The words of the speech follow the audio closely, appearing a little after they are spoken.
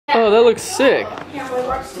Oh, that looks sick. Can't really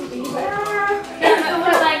watch TV, but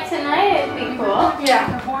But like tonight, it'd be cool.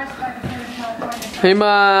 yeah. Hey,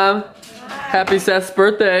 Mom. Happy Seth's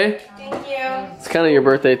birthday. Thank you. It's kind of your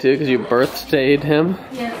birthday too, because you birthdayed him.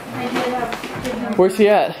 Yes, I did have. Where's he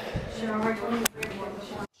at?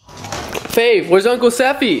 Fave, where's Uncle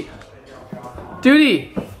Seffi?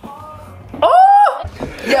 Duty. Oh!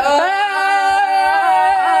 Yeah.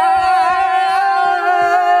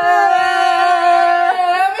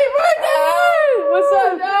 Happy birthday! What's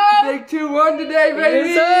up, Dad? Big 2-1 today, baby.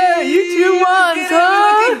 Yes, sir. You 2-1s,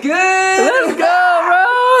 huh? Looking good. Let's go,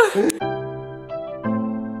 bro.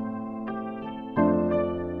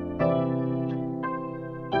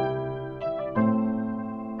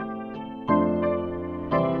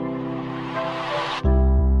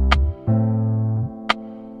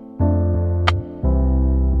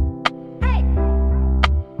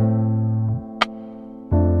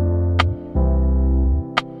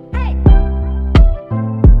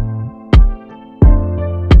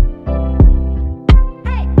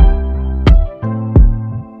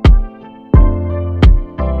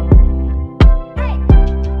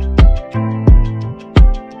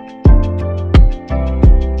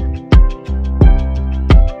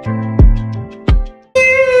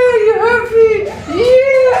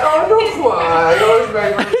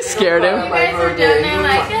 Scared him. You guys were down there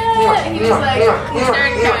like, he was like, he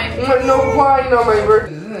started crying. No crying on my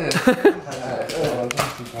birthday.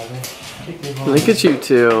 Look at you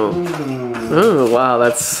two. Oh, wow,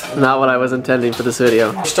 that's not what I was intending for this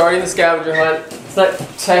video. We're starting the scavenger hunt. It's not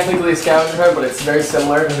technically a scavenger hunt, but it's very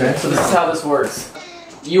similar. Okay. So this is how this works.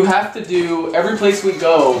 You have to do, every place we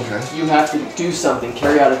go, you have to do something,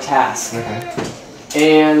 carry out a task. Okay.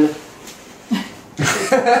 And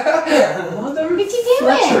What did you do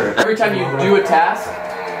it? every time you do a task,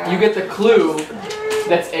 you get the clue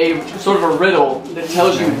that's a sort of a riddle that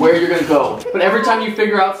tells you where you're gonna go. But every time you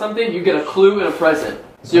figure out something, you get a clue and a present.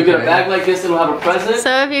 So you'll get a bag like this, it'll have a present.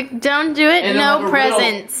 So if you don't do it, And it'll have no a riddle.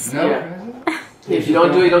 presents. No. Yeah. If you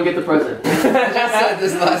don't do it, you don't get the present. I said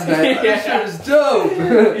this last night. Yeah. That was dope.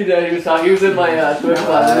 He was in my Twitch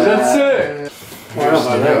class. That's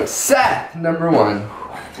it. Seth, number 1.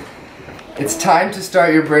 It's time to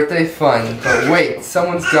start your birthday fun, but wait,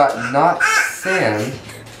 someone's got not sand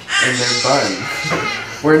in their bun.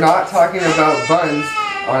 We're not talking about buns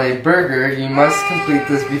on a burger. You must complete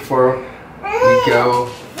this before we go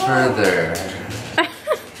further.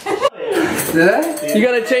 Did I? You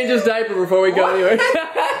gotta change his diaper before we go anywhere.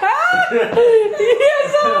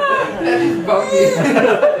 Yes,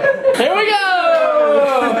 here we go!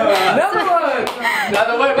 Another one!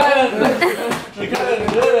 Another one,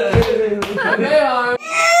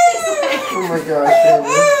 Oh my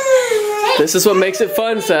gosh. This is what makes it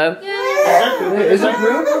fun, Seth. Is it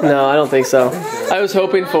poop? No, I don't think so. I was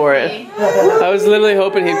hoping for it. I was literally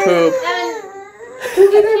hoping he'd poop.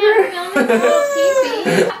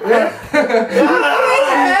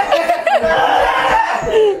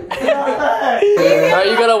 Alright,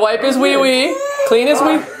 you gotta wipe his wee wee. Clean his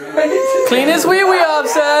wee wee off,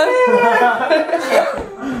 Seth.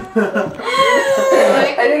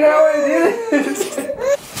 I didn't know how to do this.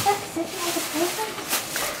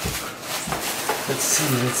 Let's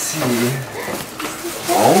see.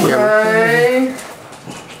 Okay.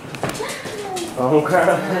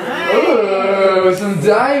 Ooh, some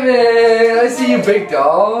diamond. I see you, big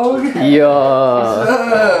dog. Yeah.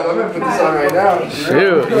 I'm gonna put this on right now.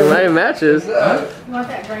 Shoot, you might have matches. Hey,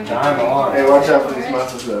 watch out for these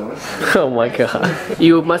muscles though. Oh my god.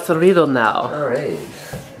 You must read it now. Alright.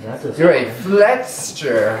 You're a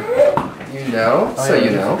flexster. You know? So you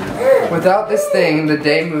know. Without this thing, the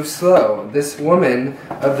day moves slow. This woman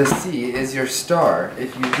of the sea is your star.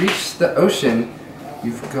 If you reach the ocean,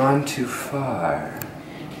 you've gone too far.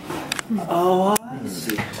 Oh,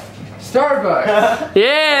 Starbucks!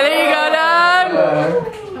 yeah, there you go, Dad.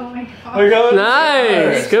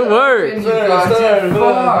 Nice, good work. You've gone too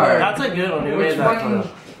far. That's a good one. Who Which made that one?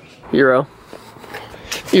 clip? Euro.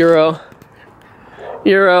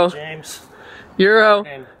 James.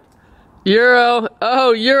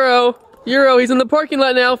 Oh, Euro. He's in the parking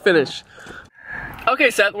lot now. Finish. Okay,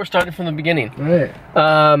 Seth, we're starting from the beginning. Alright.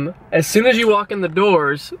 As soon as you walk in the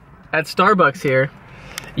doors at Starbucks here,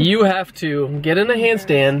 you have to get in a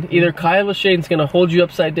handstand. Either Kyle or Shane's gonna hold you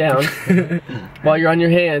upside down while you're on your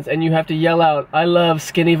hands, and you have to yell out, "I love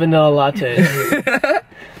skinny vanilla lattes."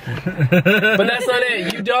 But that's not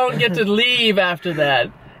it. You don't get to leave after that.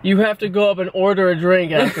 You have to go up and order a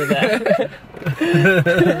drink after that.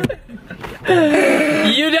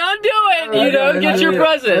 You don't do it. You don't get your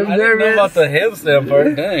present. I didn't know about the handstand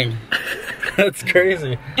part. Dang. That's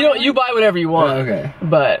crazy. You know, you buy whatever you want. Okay.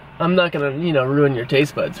 But I'm not gonna, you know, ruin your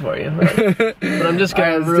taste buds for you. Right? But I'm just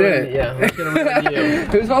gonna Alright, let's ruin do it. Yeah, I'm gonna ruin you.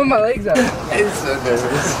 Who's holding my legs up? I'm so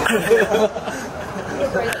nervous.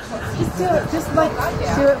 Just do it. Just like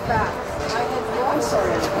do it fast.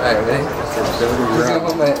 Alright, ready? Who's gonna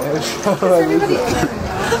hold my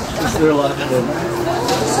Is there a lot of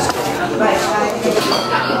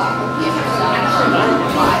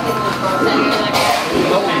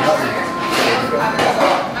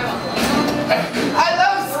I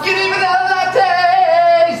love skinny vanilla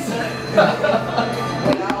lattes!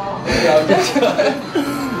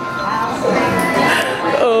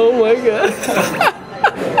 Oh my god.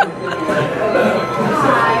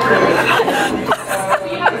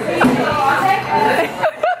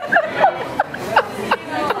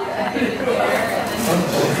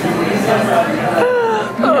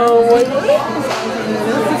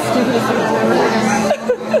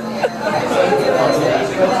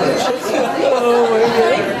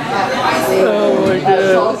 Oh my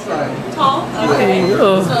god. Tall? Okay.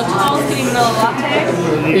 So tall skinny vanilla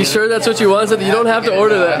latte. Are you sure that's what you want? So you don't have to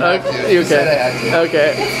order that. Okay.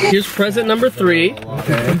 Okay. Here's present number 3.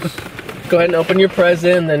 Okay. Go ahead and open your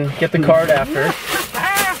present and then get the card after.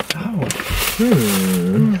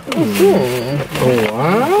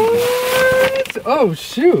 What? Oh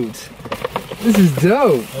shoot! This is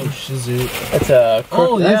dope. Oh, shizoo. It's a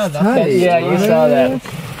That's tight. yeah, you saw that.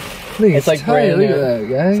 Look, It's like tight. brand Look new. at that,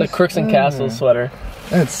 guys. It's like Crooks and Castles sweater.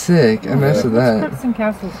 That's sick. I messed with that. Crooks and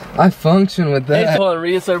Castles. I function with Hey, that. hold on,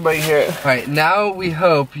 read it so everybody hear it. Alright, now we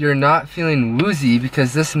hope you're not feeling woozy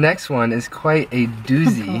because this next one is quite a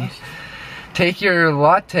doozy. Take your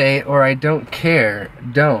latte or I don't care.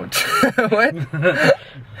 Don't. What?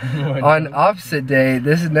 On opposite day,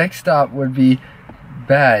 this next stop would be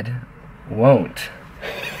bad. Won't.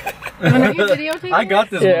 Are you videotaping? I got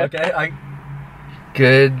this Yeah. one, okay?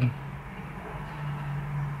 Good.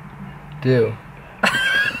 Do.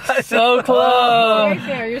 So close. Right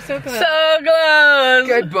there. You're so close. So close.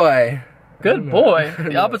 Good boy. Good boy.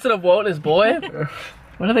 The opposite of won't is boy.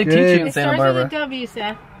 What do they teach you in It Santa starts with a Barbara? W,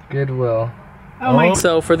 Seth. Goodwill. Oh my.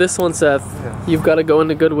 So for this one, Seth, you've got to go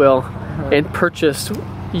into Goodwill and purchase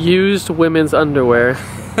used women's underwear.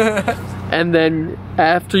 And then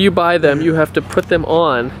after you buy them, you have to put them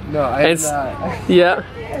on. No, I And am not. Yeah.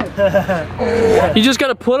 You just got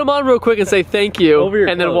to put them on real quick and say thank you, Over your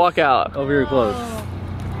and then clothes. walk out. Over your clothes.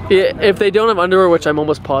 Yeah, if they don't have underwear, which I'm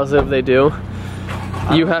almost positive they do,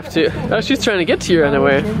 you have to. Oh, she's trying to get to your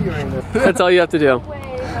underwear. That's all you have to do.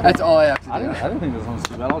 That's all I have to do. I don't think this one's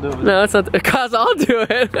too bad. I'll do it with No, that's not. Cause I'll do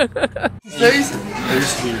it. So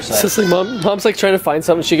it's like mom's like trying to find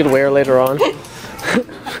something she can wear later on.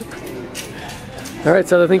 All right,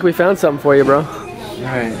 so I think we found something for you, bro.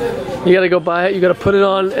 Alright. You gotta go buy it. You gotta put it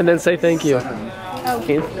on and then say thank you.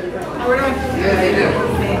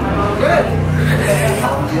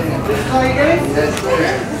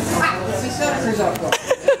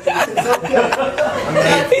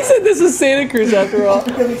 He said this is Santa Cruz after all.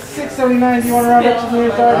 $6.79. Do you want to round up to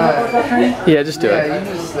the train? Yeah, just do it. Yeah, you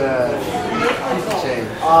just keep the change.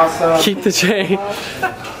 Awesome. Keep the chain.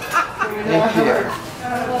 Thank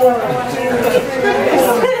you.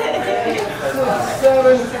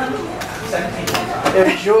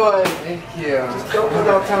 Enjoy. Thank you.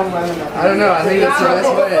 Don't tell them I don't know. I don't know. I think that's the best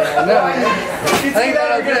way. No, I think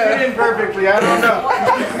that'll do. in perfectly. I don't know.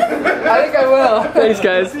 I think I will. Thanks,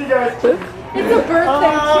 guys. See you guys. It's a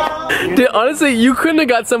birthday. Dude, honestly, you couldn't have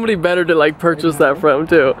got somebody better to like purchase that from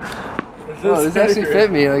too. Oh, this actually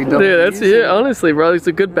fit me like double. Dude, that's easy. yeah. Honestly, bro, it's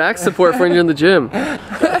a good back support for when you're in the gym.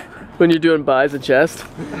 When you're doing buys and chest.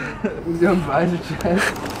 He's doing biceps.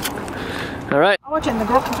 All right. I watch it in the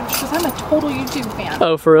girl because I'm a total YouTube fan.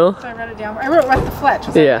 Oh, for real? So I wrote it down. I wrote right the Fletch.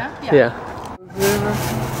 Was that Yeah, enough?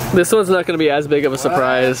 yeah. This one's not going to be as big of a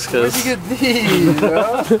surprise Where'd you get these,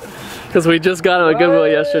 bro? we just got him at Goodwill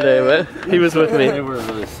yesterday, but he was with They me. were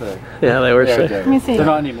really sick. Yeah, they were Yeah, sick. Let me see. They're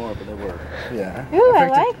not anymore, but they were. Yeah. Ooh, I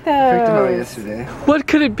like Picked them out those. yesterday. What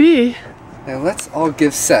could it be? Now let's all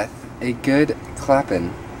give Seth a good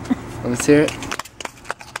clapping. Let's hear it.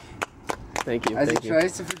 Thank you. As Thank he you.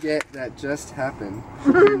 tries to forget that just happened,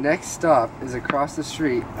 your next stop is across the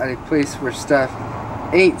street at a place where stuff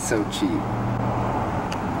ain't so cheap.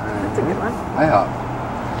 That's a good one.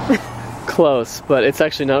 IHOP. Close, but it's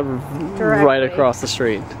actually not Directly. right across the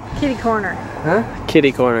street. Kitty corner. Huh?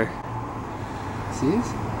 Kitty corner. Sees?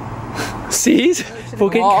 Sees?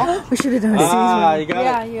 Fucking. We should have done Ah, you got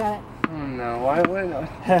Yeah, it. you got it. Oh no, why would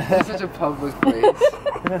it's such a public place.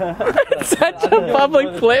 Such a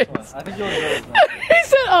public place. I think you'll enjoy it. He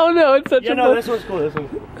said, "Oh no, it's such Yeah, a." no, this one's cool. This one's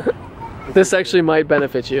cool. This actually might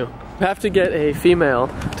benefit you. have to get a female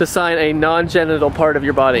to sign a non-genital part of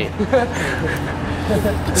your body.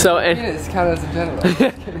 So, and Penis count as a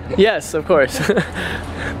genital. yes, of course.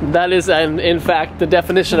 That is, in fact, the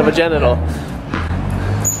definition of a genital.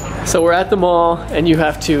 So we're at the mall, and you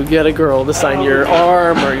have to get a girl to sign your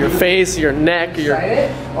arm, or your face, your neck, or your... Sign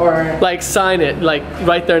it? Or... Like, sign it, like,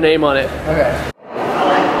 write their name on it. Okay.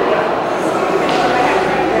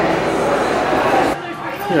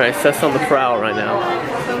 Alright, Seth's on the prowl right now.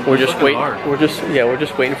 We're just waiting. We're just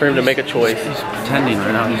waiting for him to make a choice. He's pretending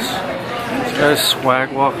right now. He's got his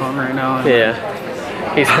swag walk on right now. Yeah.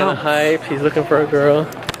 He's kind of hyped. He's looking for a girl.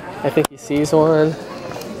 I think he sees one.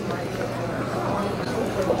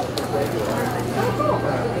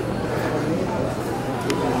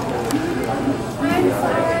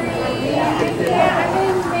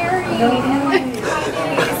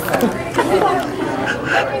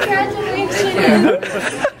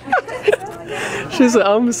 She said,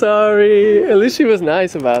 I'm sorry. At least she was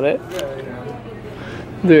nice about it.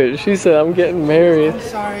 Dude, she said, I'm getting married.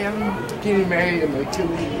 Sorry, I'm getting married in like 2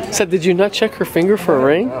 weeks. Said, did you not check her finger for a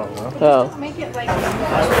ring? I don't know. Oh. Make it like. So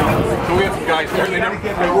we have some guys here.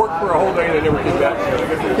 They work for a whole day. They never came back.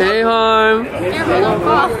 Hey, Harm. Careful, don't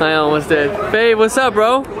fall. I almost did. Babe, what's up,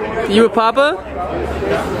 bro? You with Papa?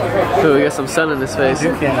 Oh, we got some sun in his face. I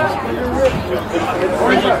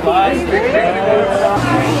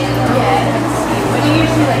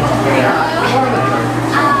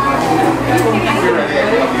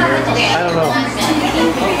don't know.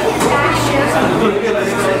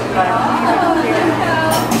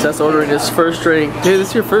 Seth's ordering his first drink. Dude, this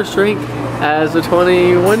is your first drink as a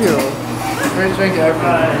 21-year-old. First drink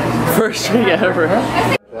ever. First drink ever.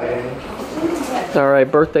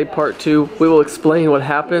 Alright, birthday part 2. We will explain what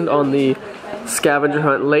happened on the scavenger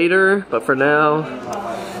hunt later, but for now,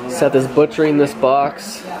 Seth is butchering this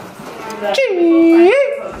box.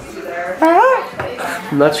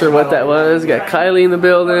 I'm not sure what that was. Got Kylie in the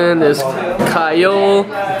building. There's Kyle,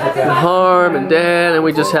 and Harm, and Dan, and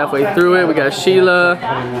we just halfway through it. We got Sheila.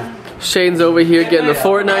 Shane's over here getting the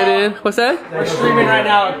Fortnite in. What's that? We're streaming right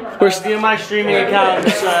now. We're via my streaming account.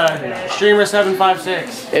 It's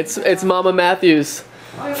Streamer756. It's Mama Matthews,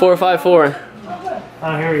 454.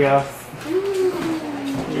 Oh, here we go.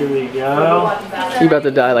 Here we go. You about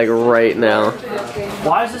to die like right now.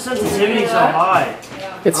 Why is the sensitivity so high?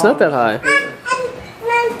 It's not that high.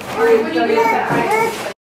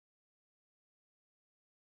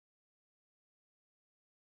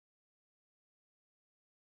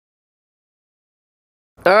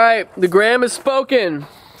 Alright, the gram is spoken.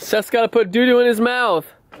 Seth's gotta put doo-doo in his mouth.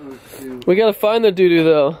 We gotta find the doo-doo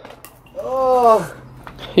though. Oh.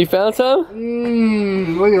 You found some?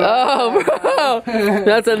 Look at that. Oh, bro!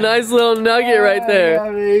 That's a nice little nugget right there.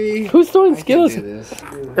 Yeah, baby. Who's throwing I Skittles? can't do this.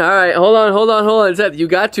 Alright, hold on. Seth, you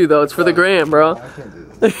got to though. It's for the gram, bro. I can't do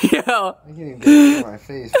this. Yo. I can't even get it in my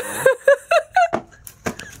face,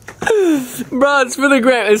 bro. Bro, it's for the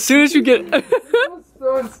gram. As soon as you get...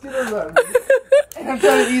 Throwing Skittles at me. And I'm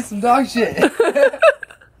trying to eat some dog shit.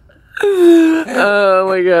 Oh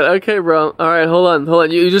my god. Okay, bro. All right, hold on.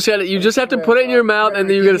 You just have to put it in your mouth, and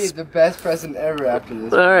then you're gonna. The best present ever after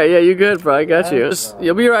this. All right, yeah, you good, bro. I got you.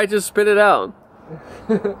 You'll be alright. Just spit it out.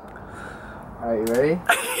 All right, you ready? You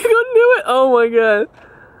gonna do it? Oh my god.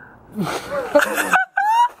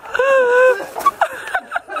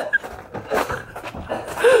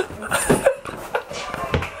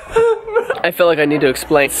 I feel like I need to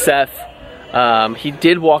explain Seth. He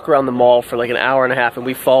did walk around the mall for like an hour and a half, and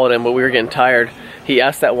we followed him, but we were getting tired. He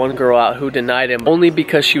asked that one girl out who denied him only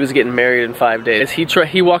because she was getting married in 5 days. He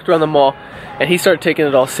walked around the mall and he started taking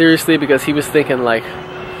it all seriously because he was thinking like,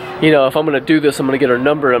 you know, if I'm gonna do this, I'm gonna get her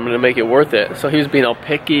number, I'm gonna make it worth it. So he was being all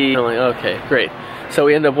picky. I'm like, okay, great. So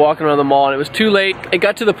we ended up walking around the mall, and it was too late. It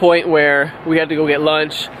got to the point where we had to go get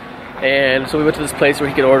lunch, and so we went to this place where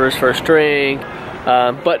he could order his first drink,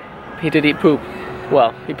 but he did eat poop.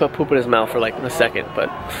 Well, he put poop in his mouth for like a second, but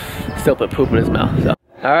still put poop in his mouth. So.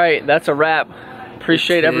 All right, that's a wrap.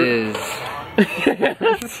 Appreciate every.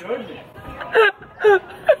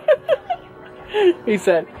 He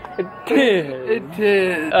said, it did. It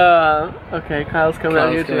did. Okay, Kyle's coming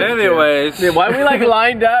out here too. Anyways. Yeah, why are we like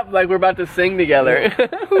lined up like we're about to sing together?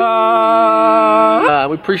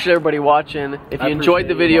 We appreciate everybody watching. If you enjoyed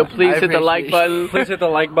the video, please hit the like button. Please hit the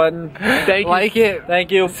like button. Thank you. Like it.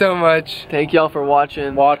 Thank you so much. Thank y'all for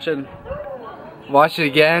watching. Watch it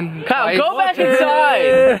again. Kyle, go back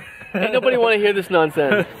inside. Ain't nobody want to hear this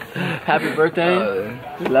nonsense. Happy birthday.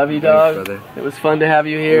 We love you, dog. Thanks, it was fun to have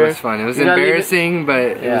you here. It was fun. It was embarrassing, but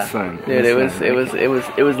it was fun. Dude, it was lit.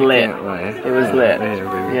 It was lit.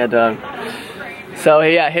 Yeah, dog. So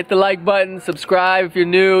yeah, hit the like button, subscribe if you're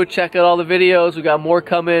new, check out all the videos. We got more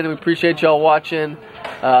coming. We appreciate y'all watching.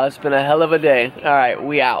 It's been a hell of a day. All right,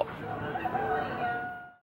 we out.